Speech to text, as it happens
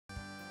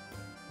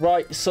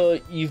Right, so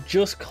you've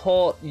just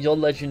caught your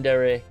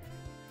legendary,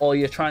 or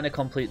you're trying to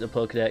complete the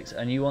Pokedex,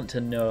 and you want to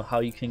know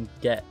how you can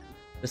get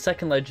the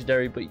second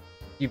legendary, but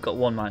you've got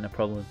one minor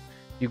problem.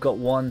 You've got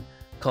one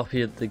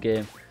copy of the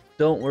game.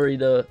 Don't worry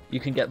though, you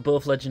can get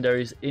both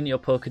legendaries in your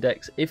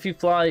Pokedex if you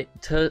fly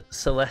to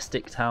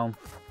Celestic Town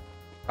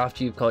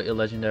after you've caught your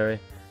legendary,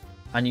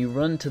 and you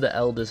run to the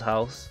Elder's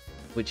house,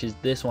 which is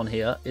this one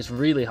here. It's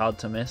really hard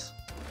to miss.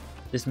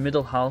 This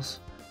middle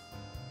house.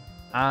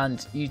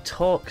 And you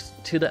talk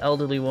to the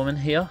elderly woman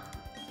here.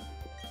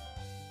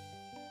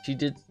 She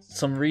did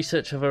some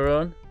research of her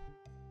own.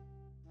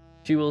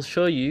 She will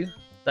show you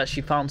that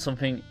she found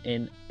something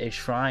in a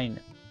shrine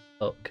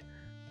book.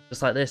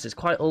 Just like this. It's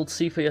quite old,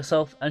 see for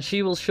yourself. And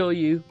she will show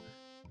you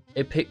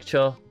a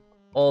picture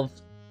of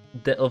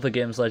the other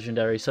game's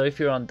legendary. So if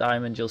you're on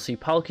Diamond, you'll see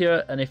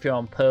Palkia. And if you're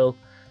on Pearl,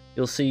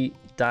 you'll see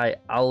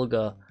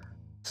Dialga.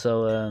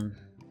 So,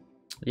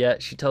 yeah,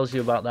 she tells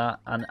you about that,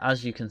 and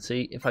as you can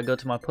see, if I go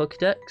to my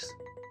Pokedex,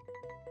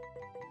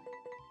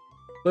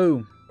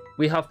 boom,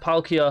 we have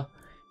Palkia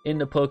in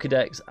the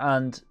Pokedex.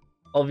 And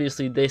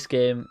obviously this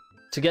game,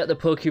 to get the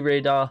Poke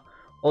Radar,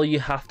 all you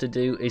have to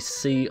do is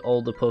see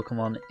all the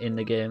Pokemon in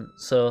the game.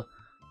 So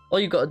all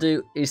you've got to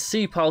do is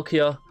see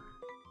Palkia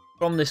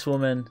from this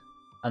woman,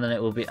 and then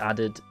it will be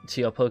added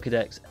to your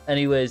Pokedex.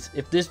 Anyways,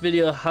 if this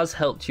video has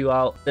helped you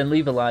out, then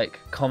leave a like,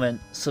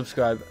 comment,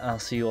 subscribe, and I'll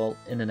see you all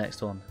in the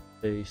next one.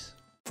 Peace.